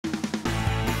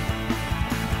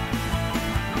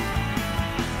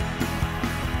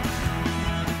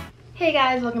Hey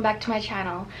guys, welcome back to my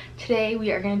channel. Today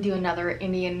we are going to do another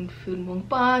Indian food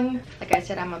mukbang. Like I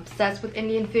said, I'm obsessed with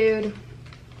Indian food.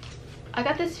 I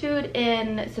got this food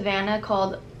in Savannah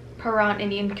called Pakwan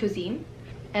Indian cuisine,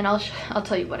 and I'll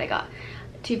tell you what I got.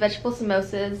 2 vegetable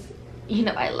samosas. You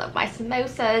know I love my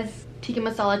samosas. Tikka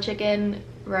masala chicken,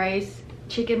 rice,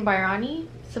 chicken biryani,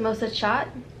 Samosa Chat,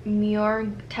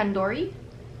 Murgh Tandoori,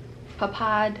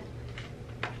 papad,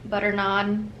 butter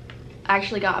naan. I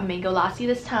actually got a mango lassi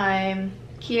this time.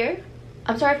 Here,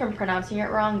 I'm sorry if I'm pronouncing it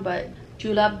wrong, but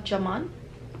Gulab jamun.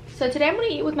 So today I'm gonna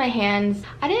eat with my hands.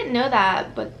 I didn't know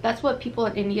that, but that's what people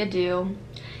in India do.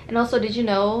 And also, did you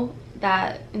know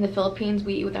that in the Philippines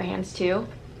we eat with our hands too?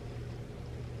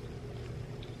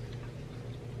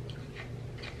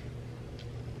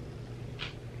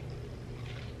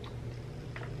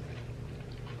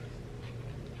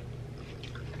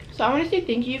 So I want to say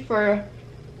thank you for,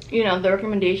 you know, the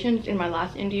recommendations in my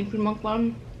last Indian food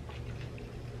mukbang.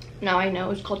 Now I know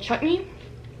it's called chutney.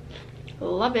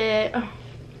 Love it.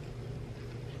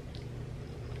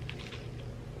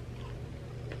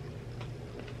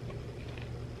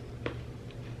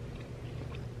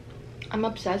 I'm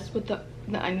obsessed with the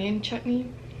onion chutney.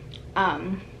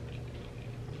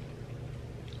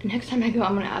 Next time I go,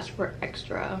 I'm gonna ask for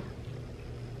extra.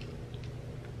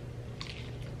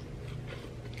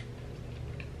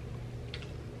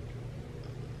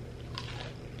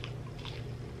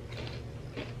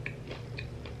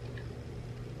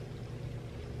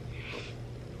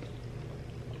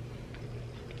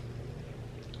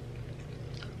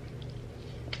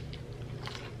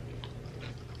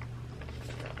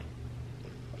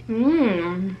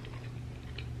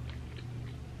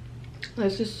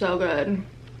 This is so good.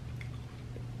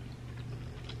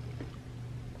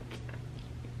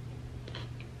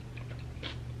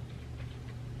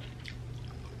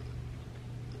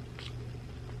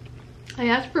 I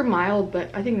asked for mild,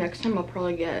 but I think next time I'll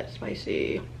probably get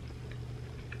spicy.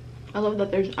 I love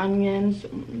that there's onions,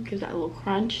 gives that a little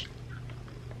crunch.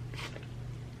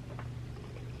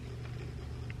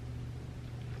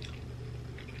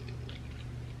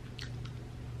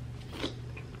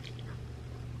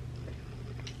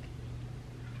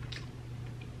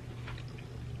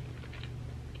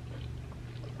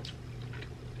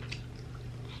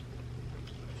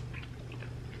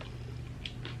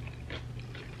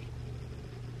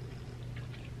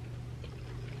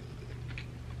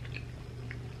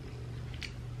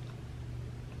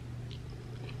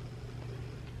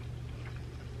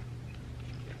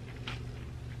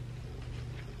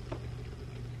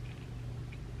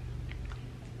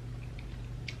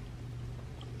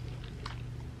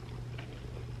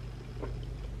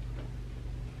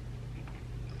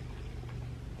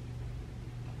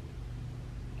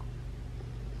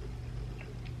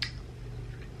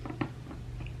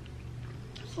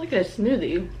 It's like a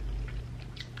smoothie.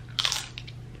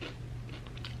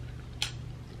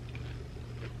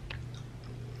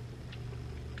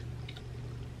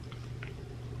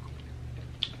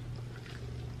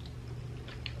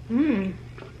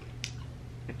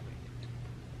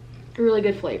 Really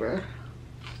good flavor.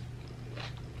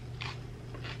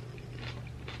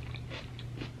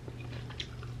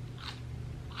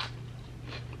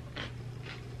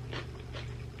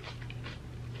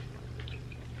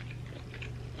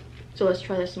 So let's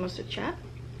try the Samosa Chat.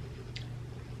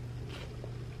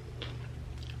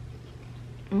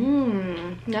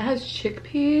 That has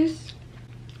chickpeas.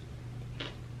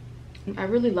 I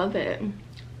really love it.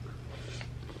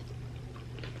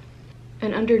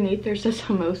 And underneath there's a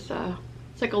samosa.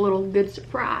 It's like a little good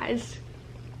surprise.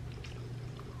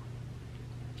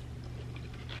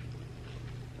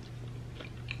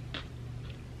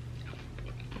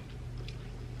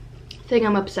 I think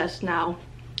I'm obsessed now.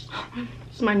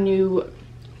 It's my new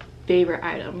favorite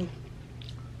item.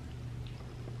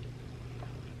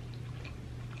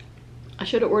 I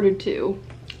should have ordered 2.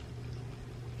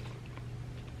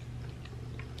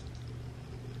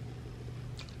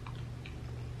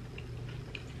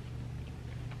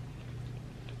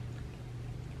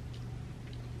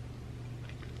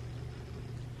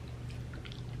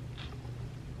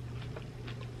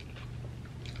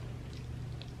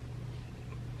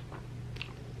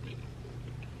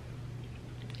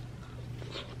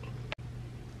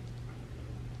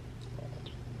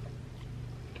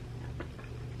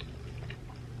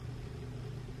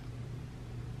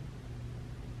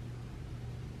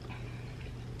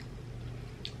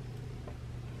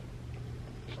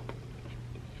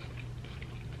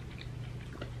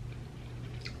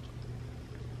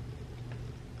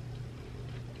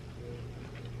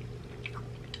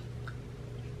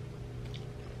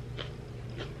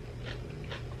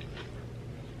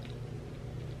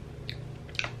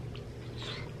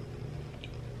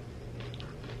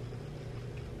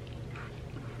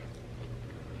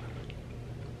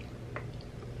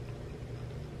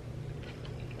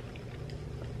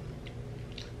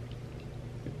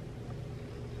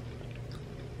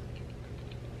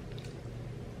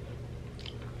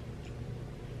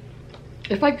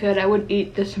 If I could, I would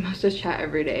eat the Samosa Chat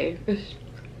every day.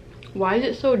 Why is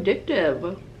it so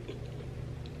addictive?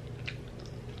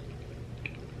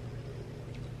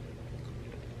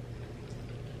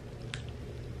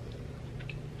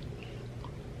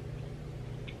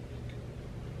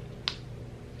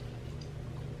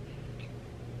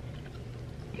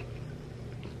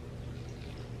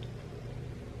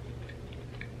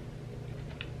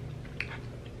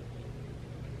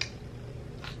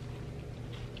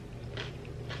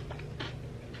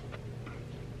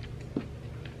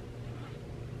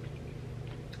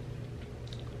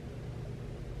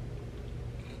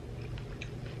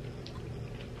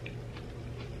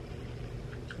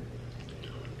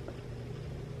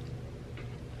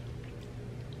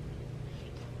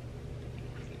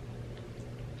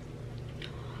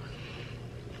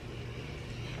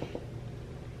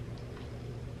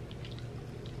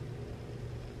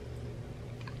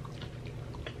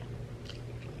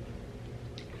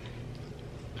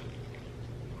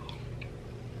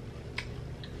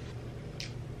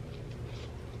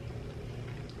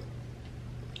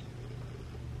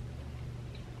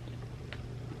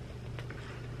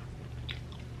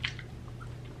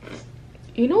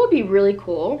 You know what would be really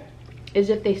cool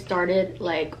is if they started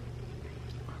like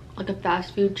a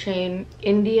fast food chain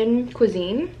Indian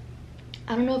cuisine.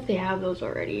 I don't know if they have those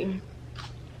already.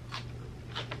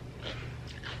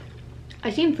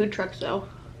 I've seen food trucks though.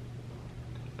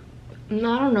 I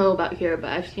don't know about here, but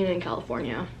I've seen it in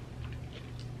California.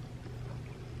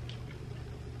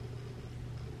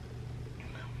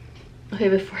 Okay,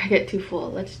 before I get too full,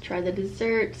 let's try the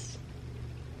desserts.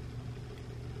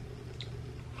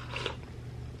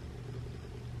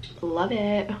 Love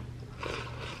it.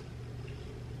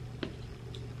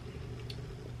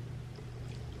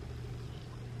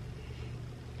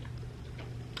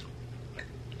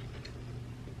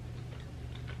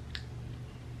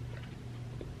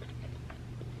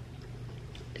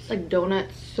 It's like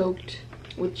donuts soaked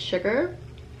with sugar.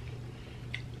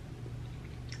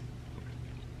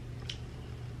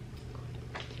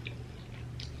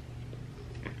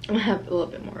 I'm gonna have a little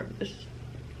bit more of this.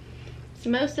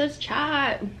 Samosas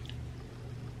Chat.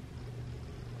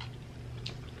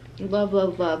 Love,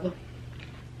 love, love.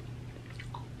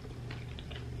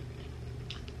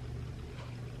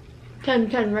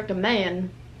 Ten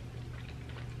recommend.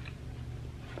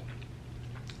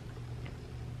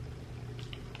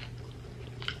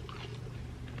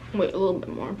 Wait, a little bit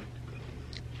more.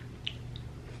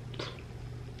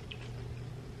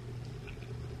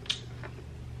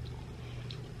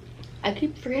 I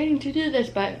keep forgetting to do this,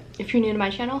 but if you're new to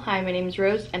my channel, hi, my name is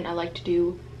Rose and I like to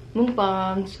do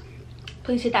mukbangs.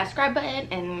 Please hit that subscribe button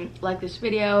and like this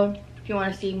video if you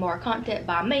want to see more content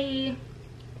by me.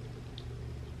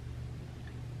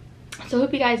 So I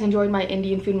hope you guys enjoyed my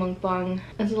Indian food mukbang.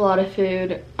 This is a lot of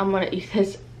food. I'm gonna eat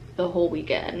this the whole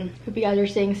weekend. Hope you guys are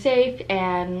staying safe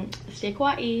and stay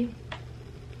kawaii.